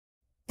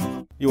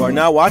You are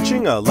now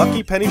watching a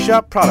Lucky Penny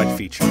Shop product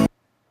feature.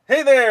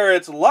 Hey there,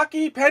 it's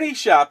Lucky Penny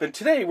Shop, and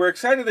today we're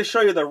excited to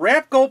show you the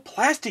Raco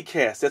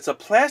Plasticast. It's a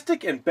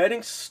plastic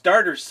embedding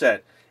starter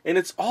set, and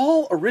it's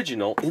all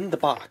original in the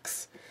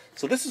box.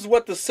 So this is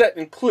what the set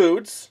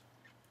includes.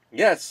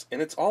 Yes,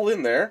 and it's all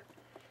in there.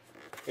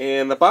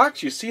 And the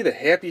box, you see the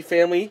Happy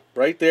Family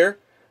right there,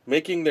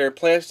 making their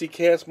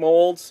Plasticast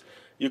molds.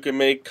 You can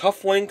make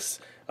cufflinks,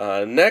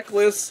 a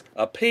necklace,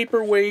 a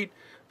paperweight,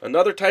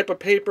 another type of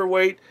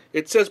paperweight.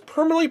 It says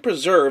permanently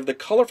preserve the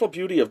colorful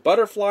beauty of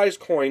butterflies,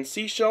 coins,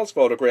 seashells,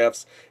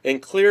 photographs,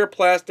 and clear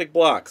plastic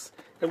blocks.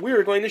 And we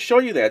are going to show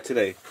you that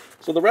today.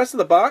 So the rest of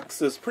the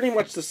box is pretty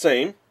much the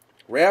same.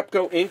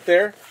 Raco ink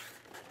there,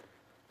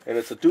 and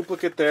it's a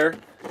duplicate there.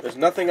 There's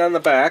nothing on the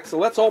back, so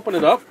let's open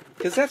it up,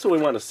 because that's what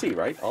we want to see,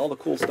 right? All the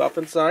cool stuff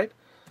inside.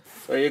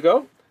 There you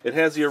go. It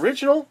has the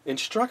original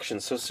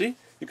instructions. So see,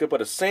 you could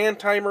put a sand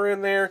timer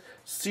in there,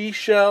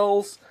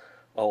 seashells,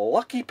 a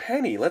lucky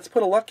penny. Let's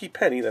put a lucky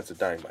penny. That's a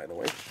dime, by the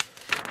way.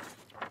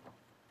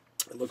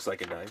 It looks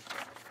like a dime.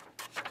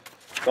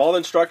 All the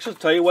instructions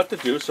tell you what to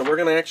do. So we're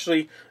going to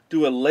actually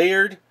do a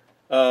layered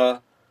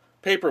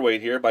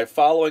paperweight here by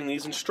following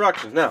these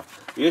instructions. Now,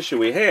 the issue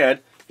we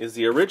had is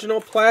the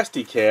original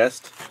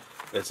Plasticast.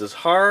 It's as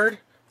hard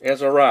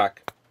as a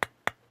rock.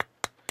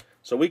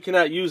 So we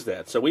cannot use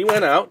that. So we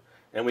went out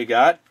and we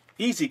got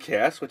Easy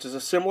Cast, which is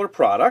a similar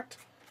product.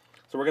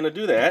 So we're going to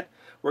do that.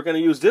 We're going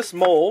to use this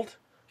mold,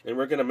 and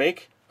we're going to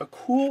make a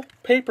cool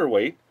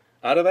paperweight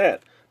out of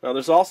that. Now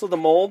there's also the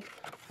mold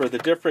for the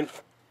different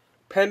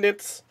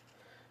pendants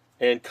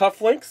and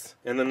cufflinks,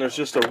 and then there's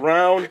just a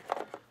round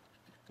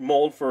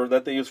mold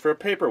that they use for a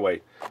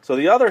paperweight. So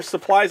the other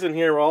supplies in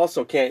here we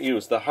also can't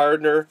use. The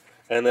hardener,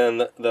 and then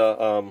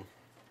the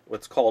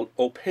what's called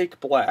opaque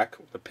black,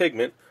 the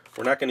pigment.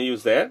 We're not going to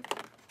use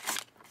that.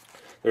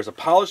 There's a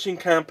polishing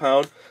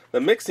compound,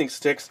 the mixing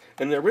sticks,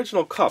 and the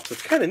original cups.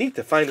 It's kind of neat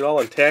to find it all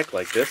intact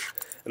like this.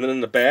 And then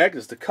in the bag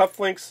is the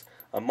cufflinks,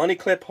 a money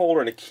clip holder,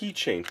 and a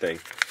keychain thing.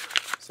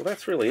 So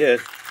that's really it.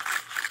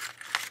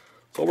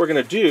 So what we're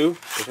going to do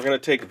is we're going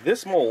to take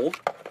this mold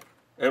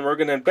and we're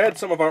going to embed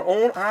some of our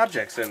own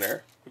objects in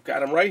there. We've got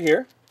them right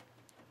here.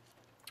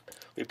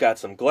 We've got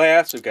some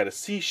glass, we've got a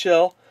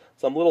seashell,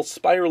 some little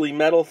spirally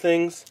metal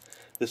things,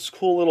 this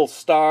cool little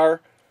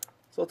star.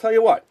 So I'll tell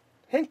you what,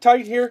 hang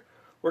tight here.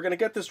 We're going to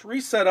get this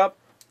reset up.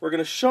 We're going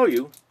to show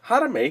you how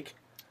to make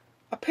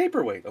a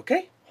paperweight,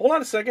 okay? Hold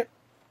on a second.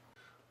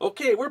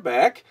 Okay, we're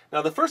back.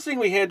 Now the first thing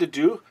we had to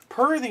do,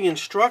 per the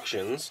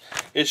instructions,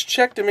 is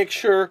check to make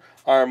sure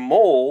our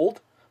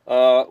mold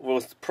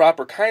was the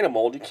proper kind of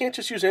mold. You can't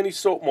just use any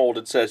soap mold,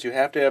 it says. You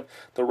have to have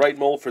the right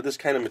mold for this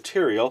kind of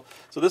material.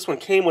 So this one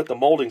came with the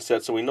molding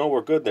set, so we know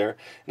we're good there.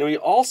 And we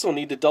also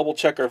need to double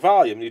check our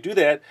volume. You do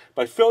that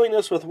by filling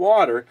this with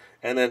water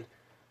and then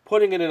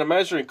putting it in a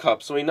measuring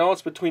cup. So we know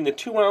it's between the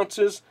 2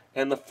 ounces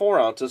and the 4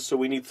 ounces, so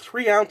we need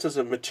 3 ounces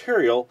of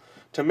material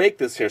to make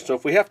this here. So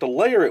if we have to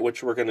layer it,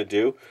 which we're going to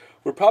do,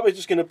 we're probably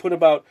just going to put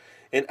about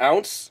an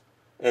ounce,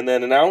 and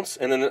then an ounce,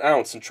 and then an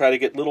ounce, and try to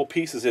get little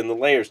pieces in the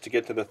layers to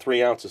get to the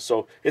 3 ounces.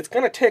 So it's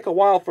going to take a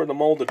while for the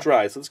mold to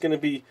dry. So it's going to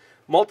be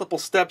multiple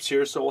steps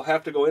here, so we'll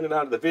have to go in and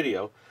out of the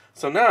video.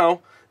 So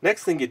now,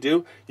 next thing you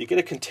do, you get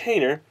a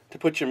container to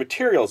put your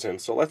materials in.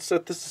 So let's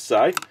set this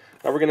aside.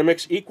 Now we're going to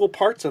mix equal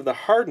parts of the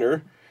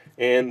hardener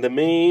and the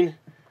main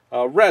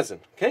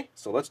resin. Okay,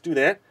 so let's do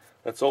that.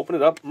 Let's open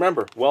it up.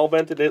 Remember,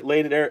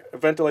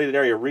 well-ventilated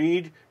area.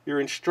 Read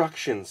your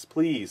instructions,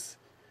 please.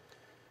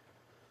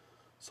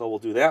 So we'll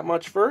do that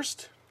much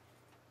first.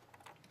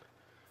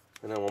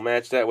 And then we'll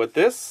match that with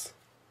this.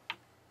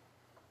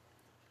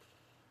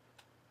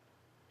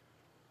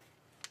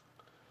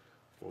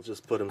 We'll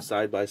just put them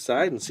side by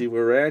side and see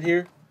where we're at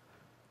here.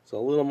 So a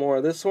little more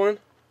of this one.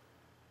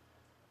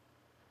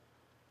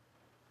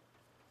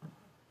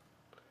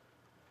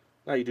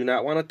 Now you do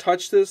not want to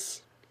touch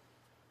this.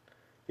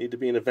 Need to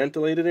be in a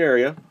ventilated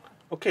area.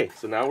 Okay,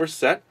 so now we're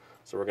set.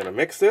 So we're going to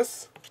mix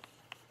this.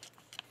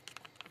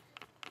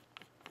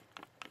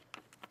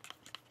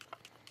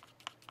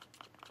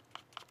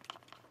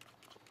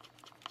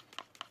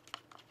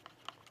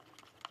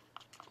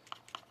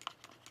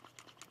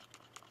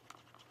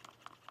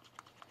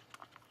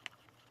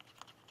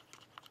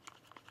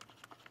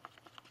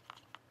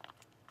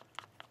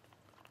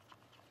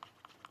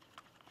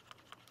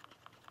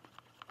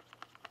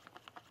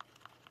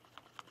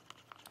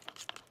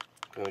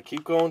 I'm going to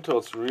keep going until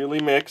it's really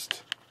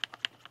mixed.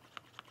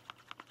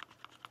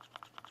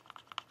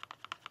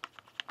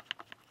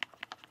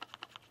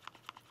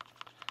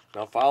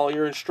 Now follow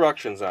your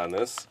instructions on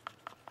this.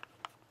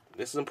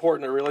 This is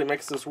important to really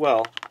mix this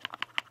well.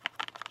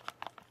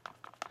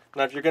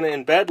 Now if you're going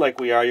to embed like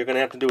we are, you're going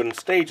to have to do it in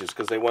stages,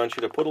 because they want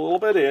you to put a little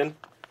bit in,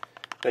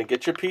 then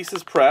get your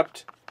pieces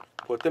prepped,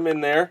 put them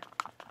in there.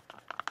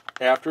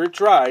 After it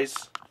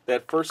dries,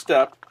 that first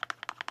step,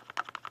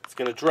 it's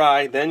going to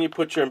dry, then you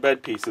put your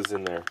embed pieces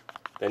in there.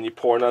 Then you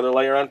pour another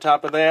layer on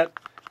top of that,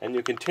 and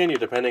you continue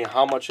depending on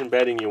how much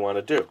embedding you want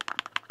to do.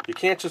 You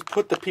can't just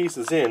put the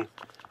pieces in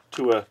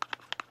to a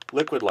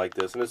liquid like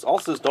this. And it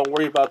also says don't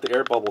worry about the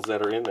air bubbles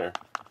that are in there.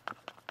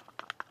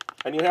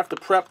 And you have to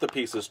prep the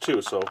pieces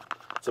too, so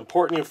it's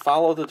important you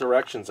follow the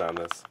directions on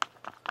this.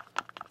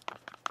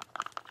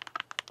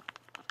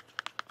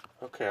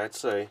 Okay, I'd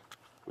say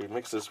we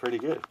mix this pretty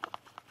good.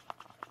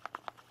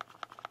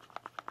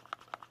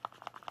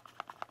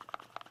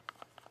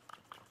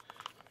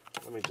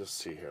 Let me just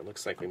see here. It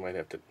looks like we might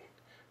have to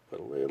put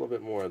a little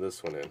bit more of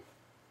this one in.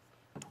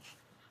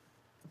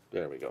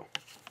 There we go.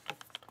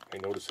 I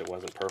noticed it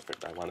wasn't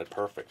perfect. I want it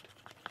perfect.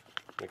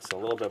 Mix a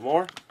little bit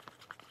more.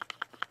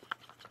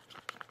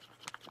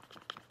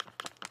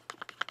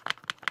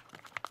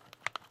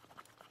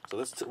 So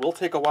this will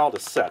take a while to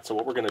set. So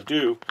what we're going to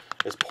do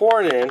is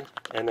pour it in,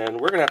 and then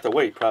we're going to have to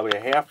wait probably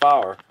a half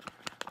hour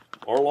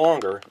or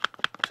longer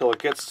until it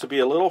gets to be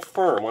a little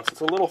firm. Once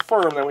it's a little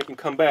firm, then we can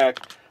come back,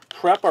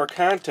 prep our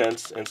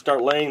contents, and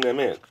start laying them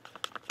in.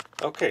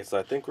 Okay, so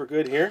I think we're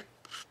good here.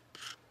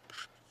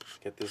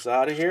 Get this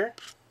out of here.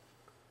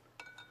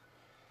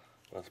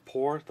 Let's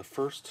pour the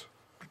first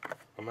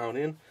amount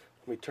in.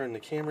 Let me turn the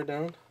camera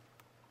down.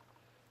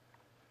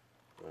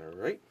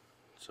 Alright,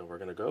 so we're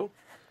going to go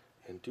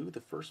and do the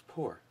first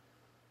pour.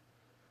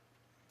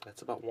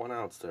 That's about 1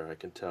 ounce there, I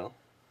can tell.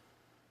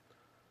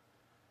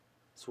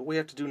 So what we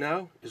have to do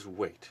now is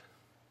wait.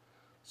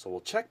 So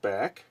we'll check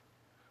back.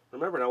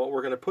 Remember now what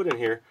we're going to put in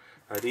here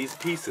are these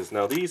pieces.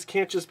 Now these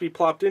can't just be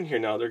plopped in here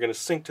now. They're going to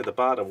sink to the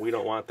bottom. We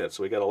don't want that.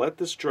 So we got to let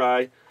this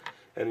dry,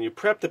 and you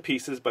prep the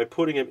pieces by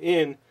putting them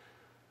in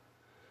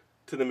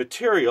to the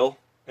material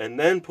and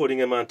then putting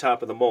them on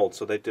top of the mold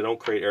so that they don't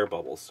create air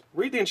bubbles.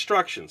 Read the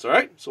instructions,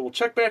 alright? So we'll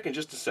check back in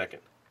just a second.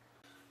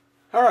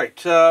 Alright,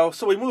 so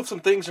we moved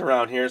some things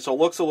around here, so it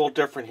looks a little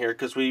different here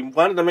because we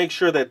wanted to make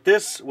sure that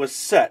this was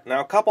set.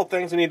 Now a couple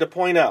things I need to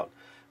point out.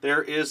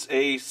 There is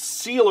a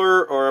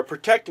sealer or a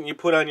protectant you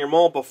put on your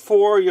mold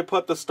before you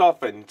put the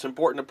stuff in. It's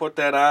important to put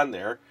that on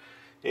there.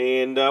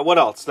 And what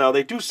else? Now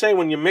they do say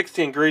when you mix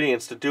the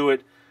ingredients to do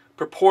it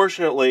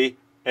proportionately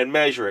and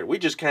measure it. We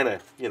just kind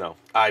of, you know,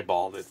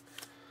 eyeballed it.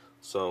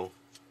 So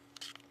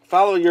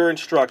follow your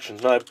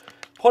instructions. Now I've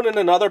put in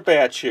another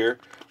batch here.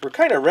 We're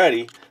kind of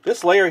ready.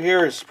 This layer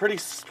here is pretty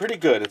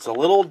good. It's a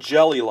little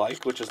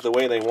jelly-like, which is the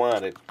way they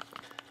want it.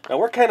 Now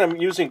we're kind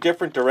of using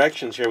different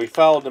directions here. We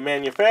followed the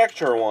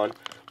manufacturer one,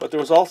 but there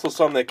was also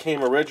some that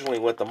came originally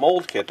with the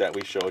mold kit that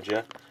we showed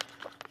you.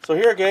 So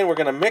here again, we're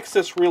going to mix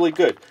this really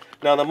good.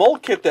 Now the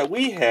mold kit that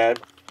we had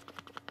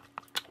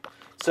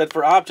said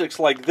for objects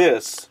like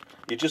this,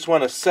 you just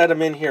want to set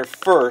them in here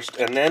first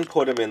and then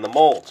put them in the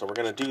mold. So we're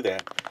going to do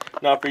that.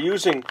 Now if you're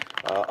using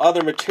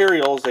other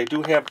materials, they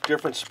do have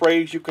different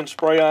sprays you can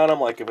spray on them.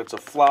 Like if it's a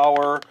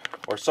flower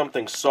or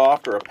something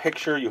soft or a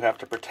picture, you have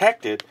to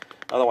protect it.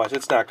 Otherwise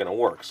it's not going to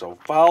work. So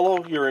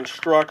follow your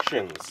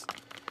instructions.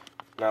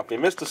 Now if you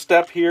missed a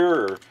step here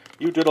or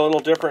you did a little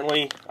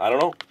differently, I don't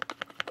know.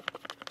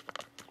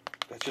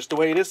 That's just the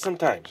way it is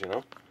sometimes, you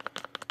know.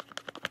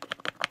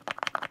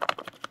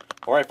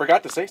 Or I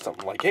forgot to say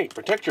something like, hey,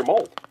 protect your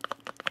mold.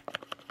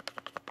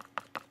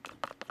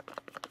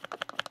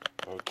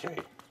 Okay,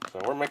 so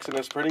we're mixing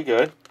this pretty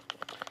good.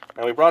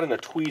 Now we brought in the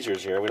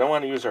tweezers here. We don't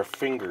want to use our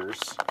fingers.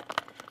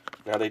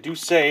 Now they do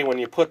say when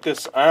you put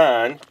this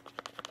on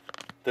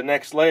the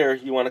next layer,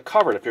 you want to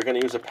cover it. If you're going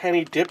to use a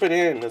penny, dip it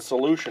in the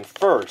solution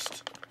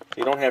first.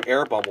 You don't have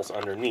air bubbles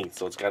underneath,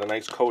 so it's got a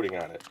nice coating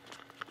on it.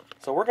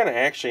 So we're going to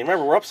actually,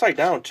 remember we're upside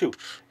down too.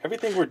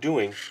 Everything we're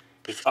doing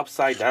is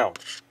upside down.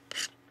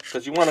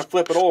 Because you want to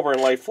flip it over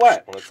and lay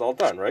flat when it's all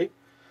done, right?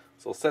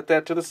 So we'll set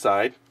that to the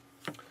side.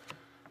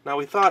 Now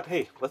we thought,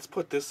 hey, let's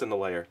put this in the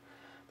layer.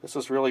 This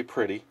is really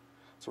pretty.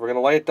 So we're going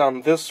to lay it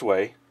down this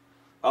way,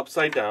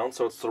 upside down,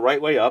 so it's the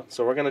right way up.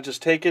 So we're going to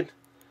just take it,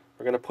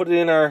 we're going to put it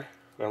in our,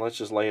 well, let's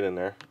just lay it in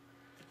there.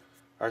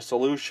 Our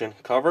solution,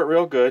 cover it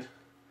real good.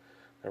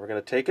 Then we're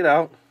going to take it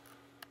out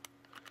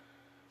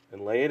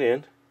and lay it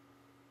in.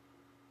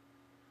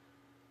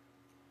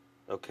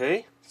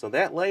 Okay, so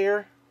that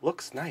layer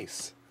looks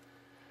nice.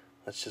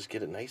 Let's just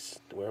get it nice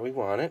to where we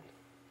want it.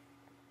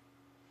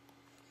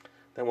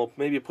 Then we'll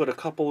maybe put a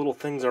couple little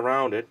things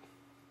around it.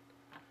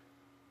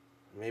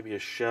 Maybe a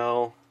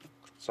shell.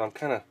 So I'm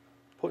kind of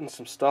putting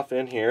some stuff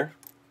in here.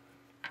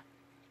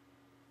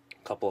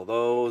 A couple of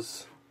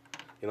those.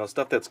 You know,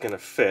 stuff that's going to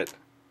fit.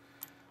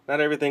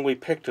 Not everything we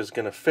picked is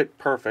going to fit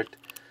perfect.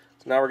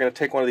 So now we're going to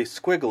take one of these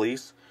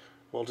squigglies.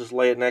 We'll just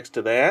lay it next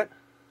to that.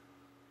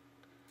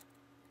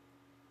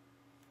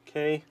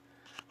 Okay.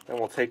 Then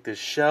we'll take this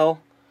shell.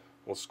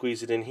 We'll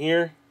squeeze it in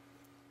here.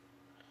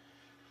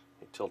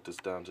 Tilt this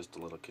down just a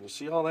little. Can you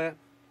see all that?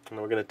 And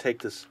then we're going to take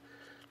this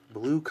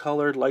blue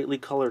colored, lightly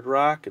colored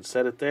rock and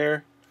set it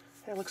there.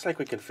 It looks like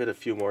we can fit a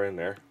few more in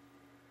there.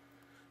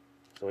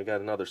 So we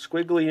got another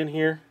squiggly in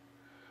here.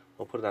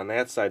 We'll put it on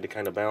that side to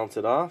kind of balance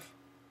it off.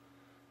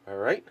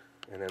 Alright,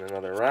 and then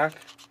another rock.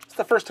 It's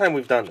the first time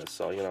we've done this,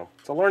 so you know,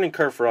 it's a learning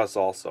curve for us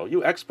also.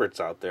 You experts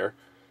out there,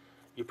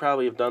 you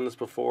probably have done this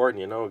before and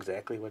you know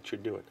exactly what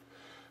you're doing.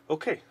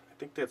 Okay, I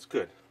think that's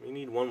good. We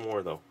need one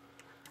more though.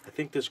 I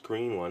think this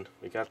green one,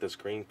 we got this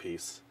green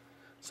piece.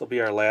 This will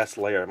be our last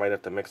layer. I might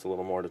have to mix a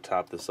little more to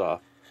top this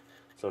off.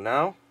 So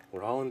now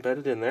we're all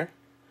embedded in there.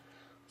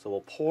 So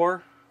we'll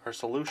pour our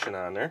solution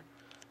on there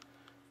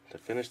to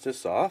finish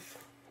this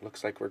off.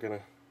 Looks like we're going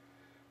to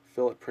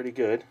fill it pretty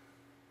good.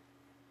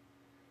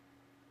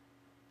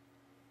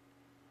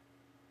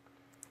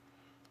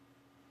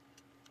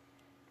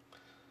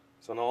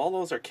 So now all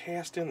those are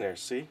cast in there,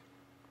 see?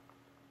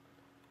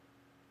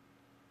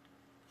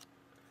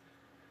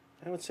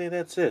 I would say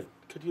that's it.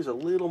 Could use a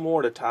little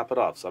more to top it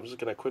off, so I'm just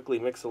going to quickly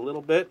mix a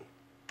little bit.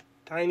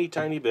 Tiny,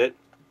 tiny bit.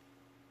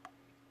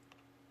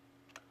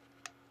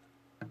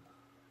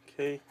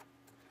 Okay.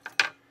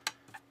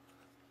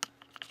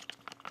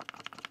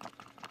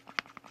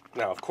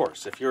 Now, of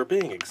course, if you were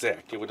being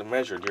exact, you would have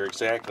measured your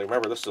exactly.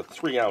 Remember, this is a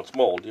 3-ounce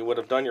mold. You would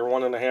have done your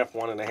 1.5,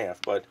 1.5,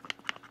 but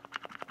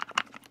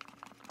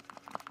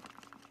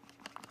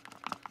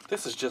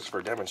this is just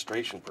for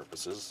demonstration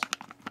purposes.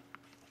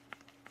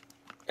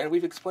 And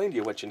we've explained to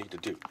you what you need to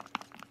do.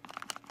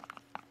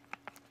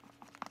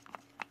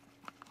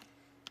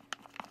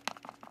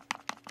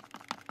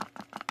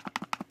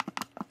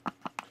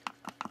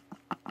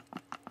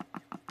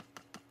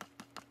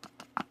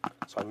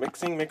 So I'm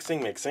mixing,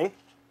 mixing, mixing. I'm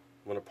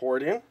going to pour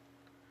it in.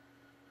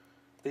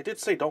 They did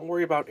say don't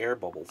worry about air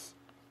bubbles.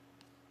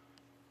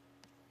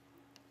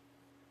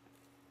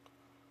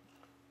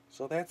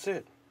 So that's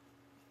it.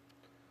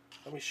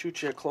 Let me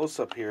shoot you a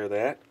close-up here of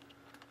that.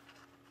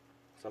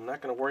 So I'm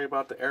not going to worry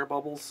about the air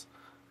bubbles.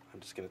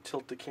 I'm just going to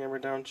tilt the camera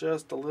down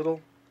just a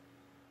little.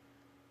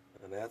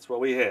 And that's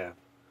what we have.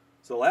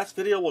 So the last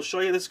video will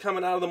show you this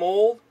coming out of the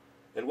mold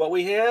and what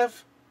we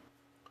have.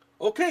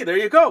 Okay, there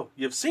you go.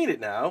 You've seen it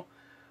now.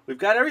 We've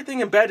got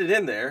everything embedded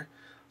in there.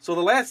 So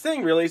the last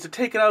thing really is to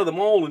take it out of the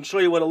mold and show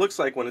you what it looks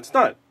like when it's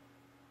done.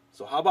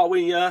 So how about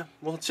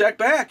we'll check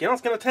back. You know,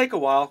 it's going to take a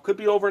while. Could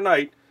be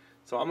overnight.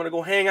 So I'm going to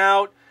go hang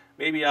out.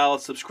 Maybe I'll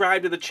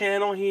subscribe to the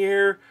channel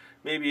here.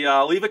 Maybe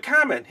I'll leave a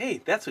comment.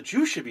 Hey, that's what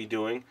you should be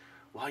doing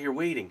while you're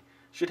waiting.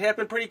 Should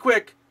happen pretty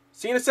quick.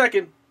 See you in a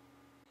second.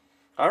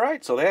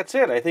 Alright, so that's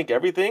it. I think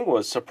everything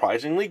was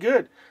surprisingly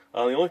good. The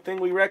only thing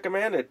we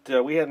recommend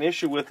that we had an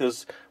issue with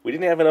is we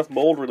didn't have enough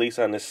mold release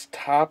on this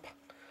top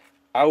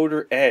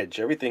outer edge.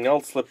 Everything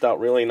else slipped out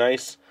really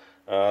nice.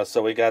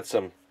 So we got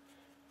some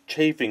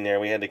chafing there.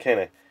 We had to kind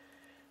of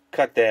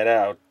cut that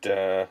out.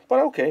 But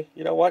okay,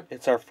 you know what?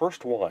 It's our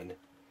first one.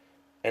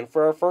 And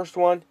for our first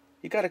one,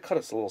 you got to cut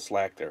us a little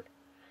slack there.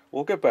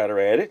 We'll get better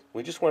at it.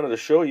 We just wanted to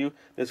show you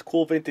this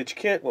cool vintage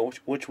kit,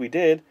 which we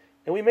did,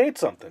 and we made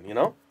something, you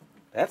know?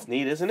 That's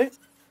neat, isn't it?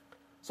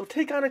 So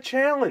take on a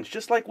challenge,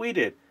 just like we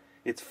did.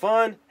 It's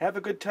fun. Have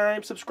a good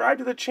time. Subscribe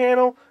to the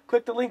channel.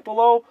 Click the link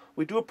below.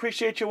 We do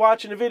appreciate you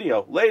watching the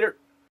video. Later.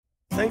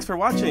 Thanks for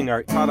watching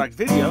our product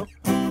video.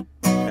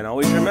 And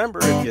always remember,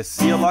 if you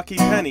see a lucky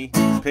penny,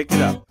 pick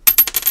it up.